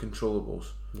control the controllables?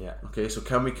 Yeah. Okay, so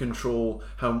can we control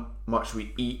how much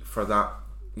we eat for that,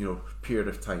 period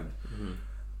of time? Mm-hmm.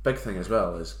 Big thing as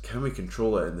well is, can we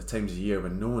control it in the times of year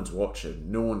when no one's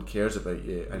watching, no one cares about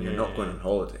you, and you're not going on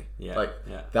holiday?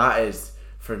 That is,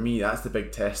 for me, that's the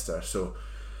big tester. So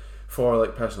for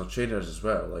like personal trainers as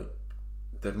well, like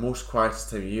the most quietest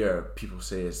time of year people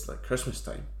say is like Christmas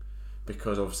time,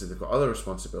 because obviously they've got other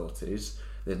responsibilities,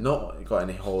 they've not got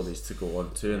any holidays to go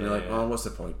on to, and they're like, oh, what's the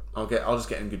point? I'll just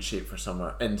get in good shape for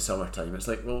summertime. It's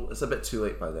like, well, it's a bit too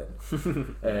late by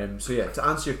then. So yeah, to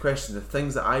answer your question, the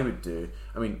things that I would do,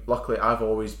 I mean, luckily I've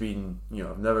always been,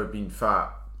 I've never been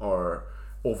fat or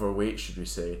overweight, should we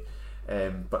say,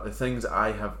 but the things that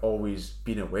I have always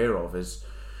been aware of is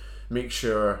make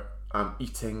sure I'm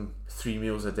eating 3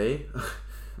 meals a day.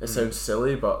 It sounds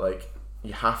silly, but like,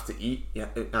 you have to eat. Yeah,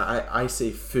 I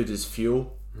say food is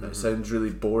fuel. It sounds really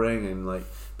boring and like,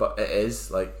 but it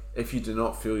is. Like, if you do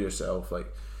not fuel yourself,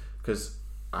 like, because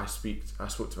I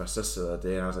spoke to my sister the other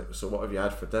day and I was like, so what have you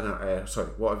had for dinner?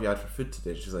 What have you had for food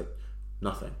today? She's like,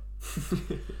 nothing.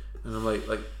 And I'm like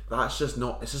that's just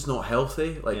not. It's just not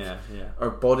healthy. Like, our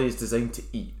body is designed to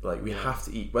eat. Like, we have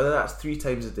to eat. Whether that's 3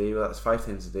 times a day, whether that's 5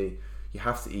 times a day, you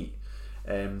have to eat.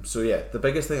 So yeah, the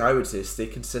biggest thing I would say is stay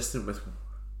consistent with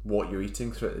what you're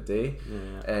eating throughout the day.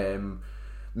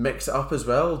 Mix it up as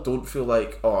well. Don't feel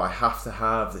like, oh, I have to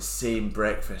have the same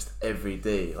breakfast every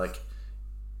day. Like,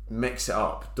 mix it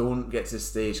up. Don't get to the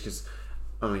stage, because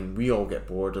I mean, we all get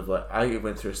bored of, like, I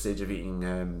went through a stage of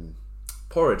eating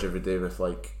porridge every day with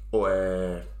like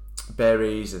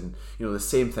berries and the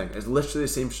same thing. It's literally the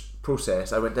same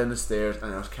process. I went down the stairs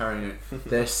and I was carrying out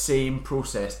the same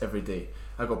process every day.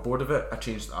 I got bored of it. I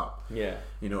changed it up. Yeah.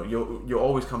 You'll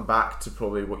always come back to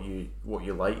probably what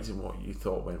you liked and what you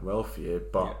thought went well for you.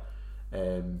 But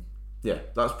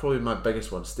that's probably my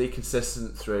biggest one. Stay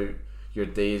consistent throughout your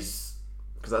days,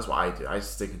 because that's what I do. I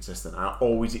stay consistent. I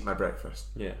always eat my breakfast.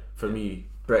 Yeah. For me,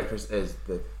 breakfast is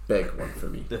the big one for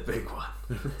me. The big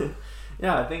one.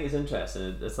 Yeah, I think it's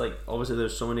interesting. It's like, obviously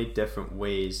there's so many different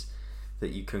ways that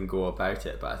you can go about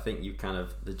it, but I think you kind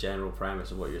of, the general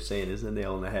premise of what you're saying is the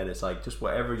nail on the head. It's like, just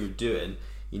whatever you're doing,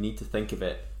 you need to think of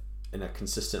it in a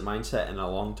consistent mindset and a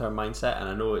long-term mindset. And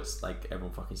I know it's like,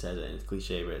 everyone fucking says it and it's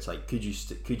cliche, but it's like, could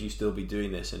you still be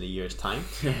doing this in a year's time?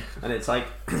 And it's like,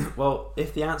 well,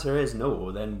 if the answer is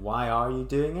no, then why are you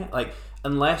doing it? Like,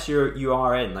 unless you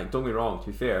are in, like, don't be wrong, to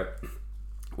be fair,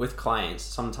 with clients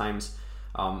sometimes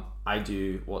I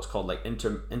do what's called like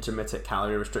intermittent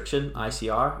calorie restriction,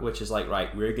 ICR, which is like,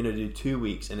 right, we're going to do 2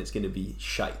 weeks and it's going to be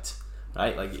shite,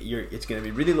 right? Like, it's going to be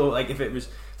really low. Like, if it was,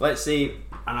 let's say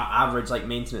an average like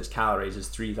maintenance calories is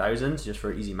 3,000, just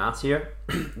for easy maths here,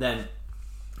 then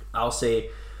I'll say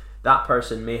that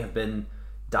person may have been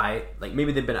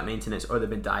maybe they've been at maintenance, or they've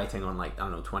been dieting on like, I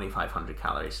don't know, 2,500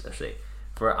 calories, let's say.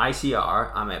 For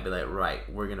ICR, I might be like, right,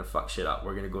 we're going to fuck shit up.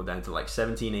 We're going to go down to like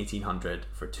 1,800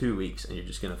 for 2 weeks, and you're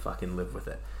just going to fucking live with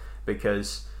it.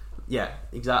 Because, yeah,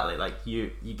 exactly. Like,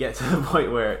 you get to the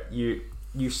point where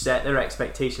you set their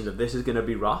expectations of, this is going to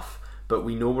be rough, but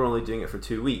we know we're only doing it for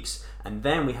 2 weeks. And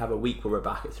then we have a week where we're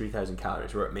back at 3,000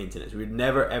 calories. We're at maintenance. We would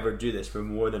never, ever do this for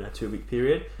more than a 2 week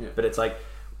period. Yeah. But it's like,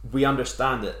 we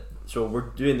understand it. So we're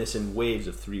doing this in waves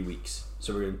of 3 weeks.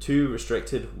 So we're doing 2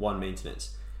 restricted, 1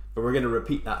 maintenance. But we're going to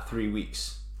repeat that 3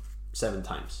 weeks 7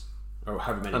 times, or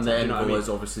however many times. And the end goal is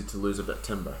obviously to lose a bit of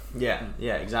timber. Yeah,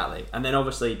 exactly. And then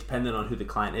obviously, depending on who the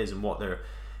client is and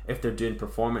if they're doing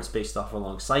performance-based stuff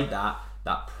alongside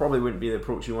that probably wouldn't be the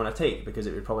approach you want to take, because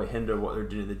it would probably hinder what they're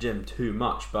doing in the gym too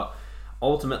much. But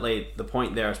ultimately, the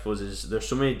point there, I suppose, is there's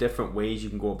so many different ways you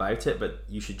can go about it, but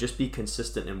you should just be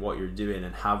consistent in what you're doing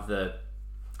and have the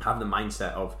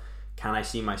mindset of, can I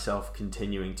see myself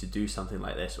continuing to do something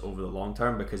like this over the long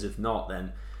term? Because if not,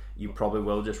 then you probably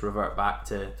will just revert back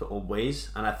to old ways.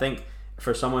 And I think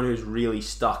for someone who's really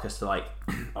stuck as to like,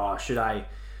 oh, should I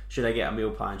get a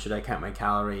meal plan? Should I count my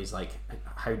calories? Like,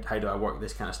 how do I work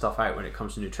this kind of stuff out when it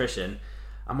comes to nutrition?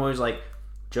 I'm always like,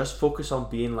 just focus on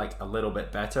being like a little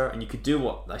bit better. And you could do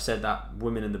what I said that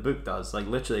woman in the book does. Like,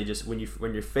 literally, just when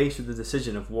you're faced with the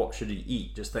decision of what should you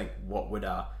eat, just think, what would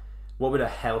a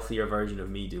healthier version of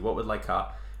me do? What would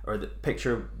the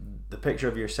picture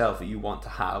of yourself that you want to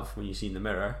have when you see in the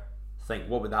mirror, think,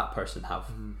 what would that person have?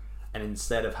 Mm-hmm. And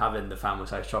instead of having the family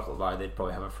size chocolate bar, they'd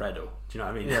probably have a Freddo. Do you know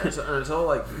what I mean? Yeah, it's all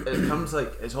like, it comes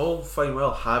like, it's all fine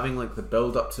well having like the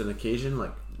build up to an occasion,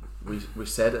 like we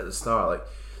said at the start, like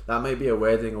that might be a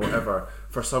wedding or whatever.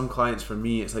 For some clients, for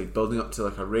me, it's like building up to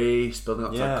like a race, building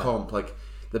up to a comp. Like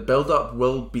the build up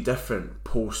will be different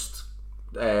post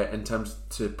in terms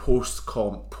to post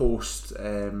comp, post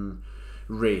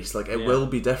race. Like it will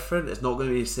be different. It's not going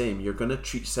to be the same. You're going to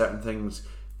treat certain things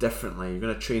differently. You're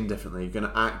going to train differently. You're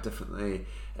going to act differently.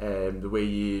 The way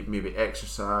you maybe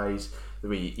exercise, the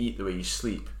way you eat, the way you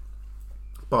sleep.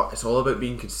 But it's all about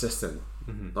being consistent.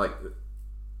 Like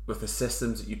with the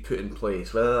systems that you put in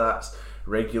place, whether that's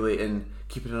regulating,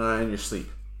 keeping an eye on your sleep,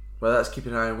 whether that's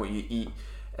keeping an eye on what you eat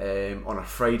on a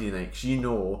Friday night, because you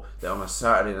know that on a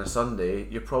Saturday and a Sunday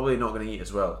you're probably not going to eat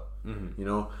as well. You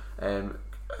know,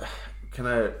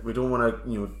 we don't want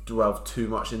to delve too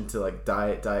much into like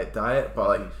diet, but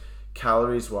like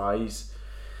calories wise,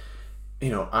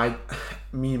 me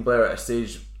and Blair are at a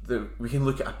stage that we can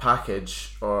look at a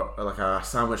package or like a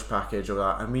sandwich package or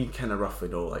that, and we kind of roughly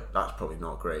know like that's probably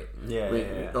not great.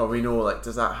 Or we know like,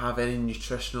 does that have any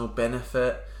nutritional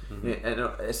benefit?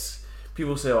 And it's,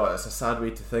 people say, oh, it's a sad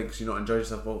way to think because you don't enjoy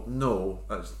yourself. Well, no,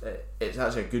 it's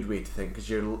actually a good way to think because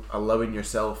you're allowing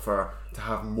yourself to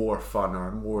have more fun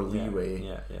or more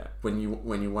leeway when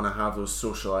you want to have those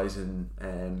socializing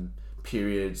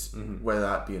periods, whether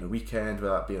that be on a weekend,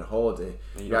 whether that be on a holiday.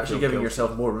 You're actually giving guilty.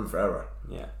 yourself more room for error.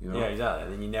 Yeah, exactly.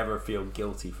 And then you never feel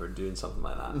guilty for doing something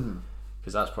like that,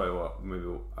 because that's probably what maybe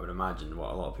I would imagine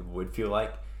what a lot of people would feel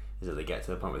like, is that they get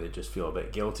to the point where they just feel a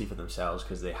bit guilty for themselves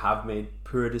because they have made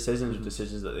poor decisions or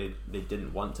decisions that they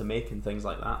didn't want to make and things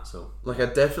like that. So like I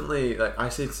definitely, like I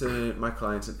say to my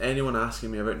clients and anyone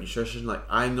asking me about nutrition, like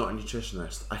I'm not a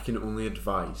nutritionist, I can only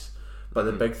advise. But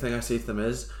the big thing I say to them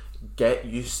is get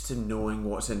used to knowing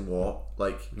what's in what.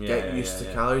 Like get used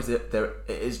to calories. It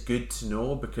is good to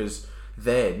know because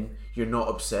then you're not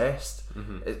obsessed.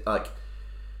 It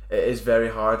is very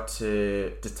hard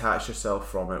to detach yourself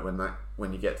from it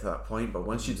when you get to that point, but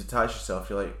once you detach yourself,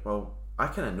 you're like, well, I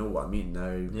kind of know what I'm eating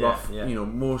now.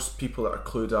 Most people that are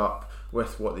clued up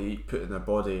with what they eat, put in their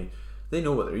body, they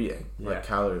know what they're eating, like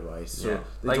calorie wise, so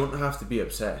they don't have to be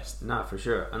obsessed. Nah, for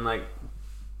sure. And like,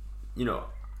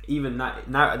 even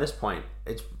now at this point,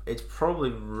 it's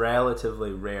probably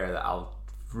relatively rare that I'll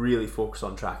really focus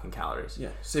on tracking calories.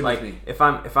 Same like, with me. If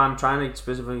I'm trying to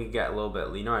specifically get a little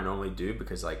bit leaner, I normally do,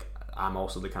 because like I'm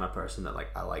also the kind of person that like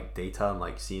I like data and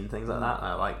like seeing things like that.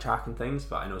 I like tracking things,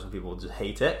 but I know some people just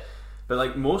hate it. But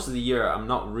like most of the year, I'm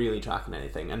not really tracking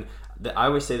anything. And I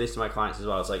always say this to my clients as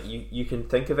well. It's like you can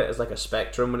think of it as like a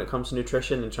spectrum when it comes to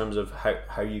nutrition in terms of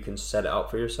how you can set it up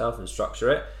for yourself and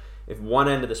structure it. If one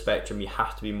end of the spectrum, you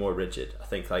have to be more rigid. I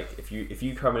think like if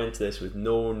you coming into this with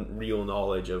no real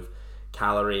knowledge of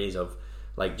calories, of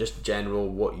like just general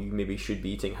what you maybe should be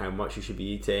eating, how much you should be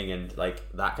eating, and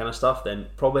like that kind of stuff, then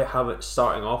probably have it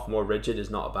starting off more rigid is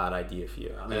not a bad idea for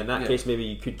you. And in that case, maybe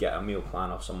you could get a meal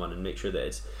plan off someone and make sure that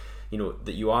it's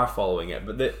that you are following it.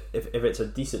 But that if it's a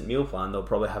decent meal plan, they'll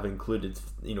probably have included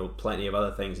plenty of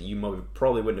other things that you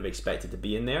probably wouldn't have expected to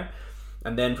be in there.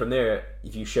 And then from there,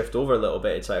 if you shift over a little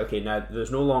bit, it's like, okay, now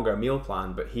there's no longer a meal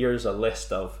plan, but here's a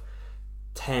list of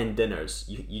 10 dinners.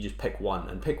 You just pick one,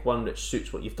 and pick one that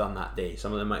suits what you've done that day.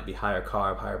 Some of them might be higher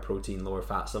carb, higher protein, lower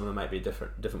fat. Some of them might be a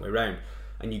different way around,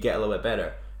 and you get a little bit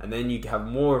better. And then you have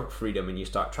more freedom and you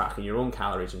start tracking your own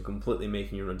calories and completely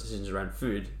making your own decisions around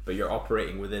food, but you're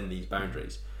operating within these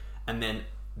boundaries. And then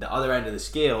the other end of the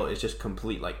scale is just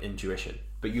complete like intuition,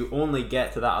 but you only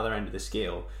get to that other end of the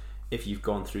scale if you've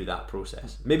gone through that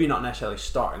process. Maybe not necessarily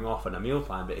starting off on a meal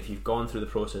plan, but if you've gone through the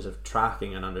process of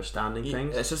tracking and understanding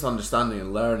things. It's just understanding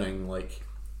and learning. Like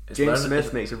James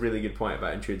Smith makes a really good point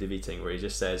about intuitive eating, where he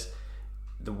just says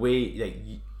the way, like,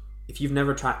 if you've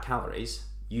never tracked calories,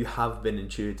 you have been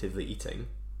intuitively eating,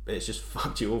 but it's just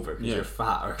fucked you over because you're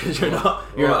fat or because you're not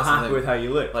happy with how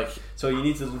you look. Like, so you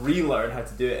need to relearn how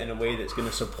to do it in a way that's going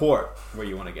to support where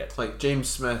you want to get to. Like James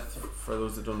Smith, for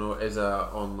those that don't know, is a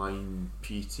online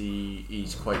PT.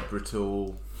 He's quite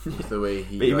brutal with the way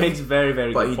he. But he makes very,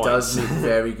 very good points. But he does make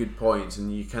very good points,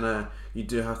 and you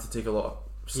do have to take a lot of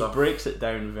stuff. He breaks it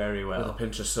down very well with a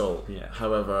pinch of salt.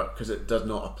 However, because it does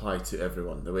not apply to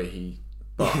everyone the way he.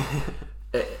 But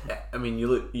I mean, you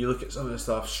look at some of the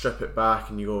stuff, strip it back,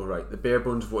 and you go, right, the bare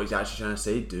bones of what he's actually trying to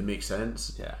say do make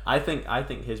sense. Yeah, I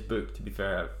think his book, to be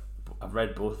fair, I've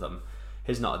read both of them.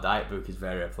 His Not a Diet book is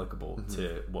very applicable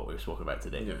to what we've spoken about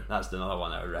today. Yeah. That's another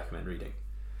one I would recommend reading.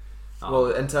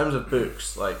 Well, in terms of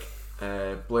books, like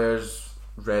Blair's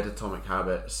read Atomic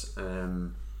Habits,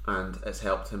 and it's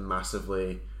helped him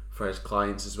massively for his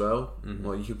clients as well.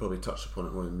 Well, you could probably touch upon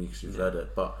it more than me because you've read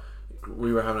it, but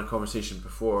we were having a conversation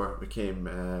before we came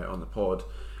on the pod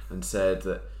and said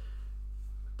that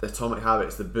the Atomic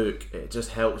Habits, the book, it just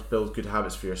helps build good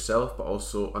habits for yourself, but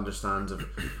also understands of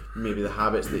maybe the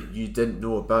habits that you didn't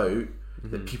know about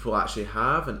that people actually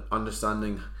have, and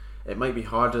understanding it might be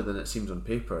harder than it seems on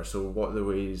paper. So what are the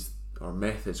ways or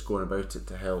methods going about it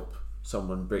to help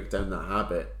someone break down that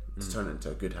habit to turn it into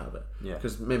a good habit? Yeah.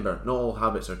 Because remember, not all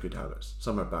habits are good habits.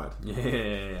 Some are bad.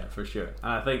 Yeah, for sure.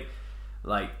 And I think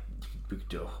like we could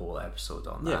do a whole episode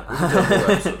on that. Yeah, we could do a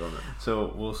whole episode on it.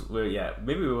 So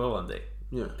maybe we will one day.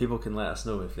 Yeah. People can let us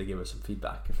know if they give us some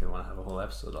feedback, if they want to have a whole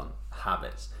episode on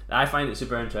habits. I find it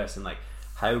super interesting, like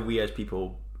how we as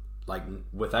people, like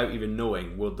without even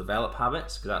knowing, will develop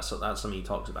habits, because that's something he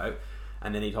talks about.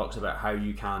 And then he talks about how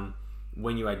you can,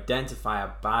 when you identify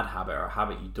a bad habit or a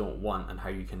habit you don't want, and how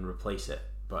you can replace it.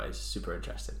 But it's super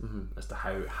interesting as to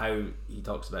how he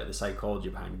talks about the psychology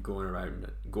behind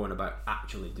going about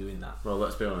actually doing that. Well,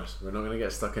 let's be honest, we're not going to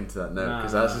get stuck into that now,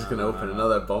 because that's just going to open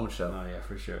another bombshell. Oh yeah,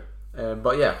 for sure.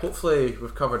 But yeah, hopefully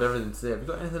we've covered everything today. Have you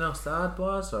got anything else to add,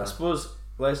 Blair? I suppose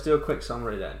let's do a quick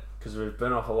summary then, because we've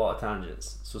been off a lot of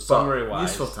tangents. So summary wise,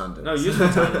 useful tangents. No,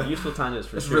 useful tangents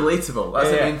for it's sure. Relatable.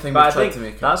 That's the main thing we've tried to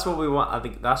make. That's what we want. I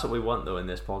think that's what we want though in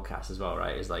this podcast as well,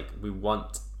 right? Is like we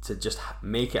want to just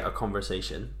make it a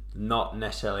conversation, not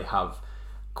necessarily have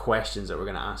questions that we're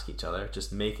going to ask each other.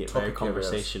 Just make it very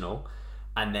conversational,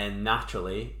 and then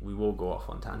naturally we will go off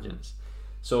on tangents.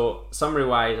 So summary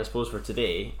wise, I suppose for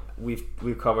today we've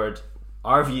covered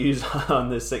our views on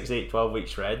the 6, 8, 12 week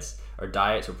shreds or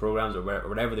diets or programs or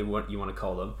whatever you want to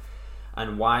call them,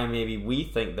 and why maybe we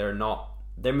think they're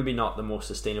maybe not the most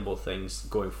sustainable things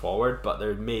going forward, but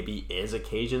there maybe is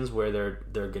occasions where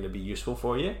they're going to be useful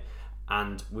for you,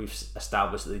 and we've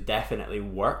established that they definitely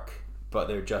work, but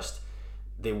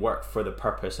they work for the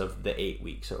purpose of the 8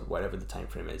 weeks or whatever the time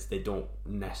frame is. They don't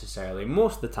necessarily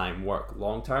most of the time work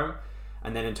long term.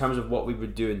 And then in terms of what we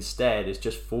would do instead is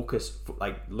just focus,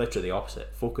 like literally the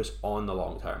opposite, focus on the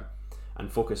long term,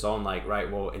 and focus on like,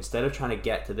 right, well, instead of trying to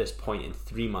get to this point in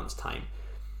 3 months time,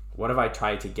 what if I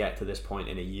tried to get to this point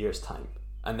in a year's time?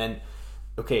 And then,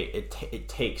 okay, it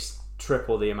takes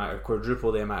triple the amount or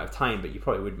quadruple the amount of time, but you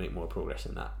probably would make more progress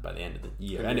in that by the end of the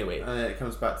year anyway. And it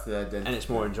comes back to the identity. And it's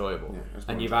more enjoyable.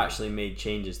 And you've actually made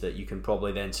changes that you can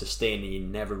probably then sustain, and you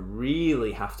never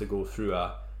really have to go through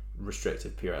a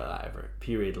restrictive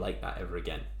period like that ever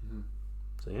again.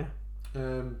 So I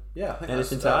think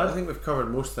anything to add? I think we've covered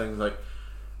most things. Like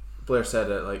Blair said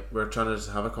it, like we're trying to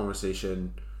just have a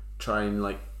conversation, try and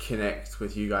like connect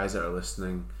with you guys that are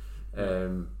listening.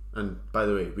 And by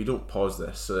the way, we don't pause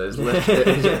this, so it's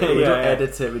literally, we don't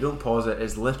edit it, we don't pause it.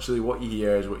 It's literally what you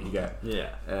hear is what you get.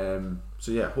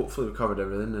 So yeah, hopefully we covered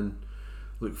everything, and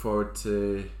look forward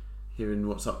to hearing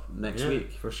what's up next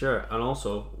week. For sure. And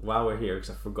also, while we're here,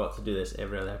 because I forgot to do this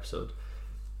every other episode,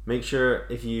 make sure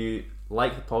if you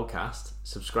like the podcast,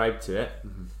 subscribe to it,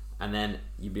 and then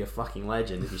you'd be a fucking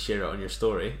legend if you share it on your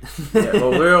story.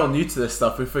 Well, we're all new to this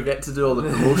stuff. We forget to do all the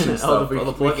promotion stuff.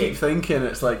 We keep thinking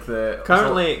it's like the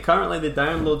currently the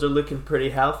downloads are looking pretty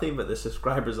healthy, but the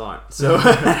subscribers aren't. So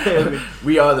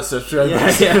we are the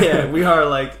subscribers. We are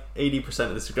like 80%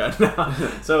 of the subscribers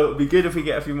now. So it'd be good if we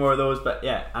get a few more of those. But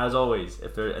yeah, as always,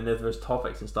 if there's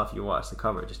topics and stuff you want us to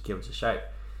cover, just give us a shout.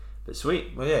 But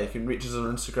sweet. Well, yeah, you can reach us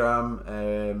on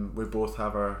Instagram. We both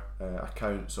have our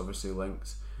accounts obviously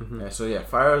linked. So yeah,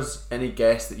 fire us any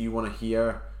guests that you want to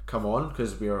hear come on,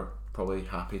 because we are probably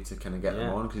happy to kind of get them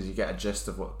on, because you get a gist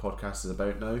of what the podcast is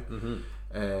about now.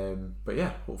 But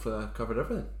yeah, hopefully I covered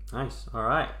everything. Nice. All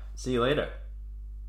right. See you later.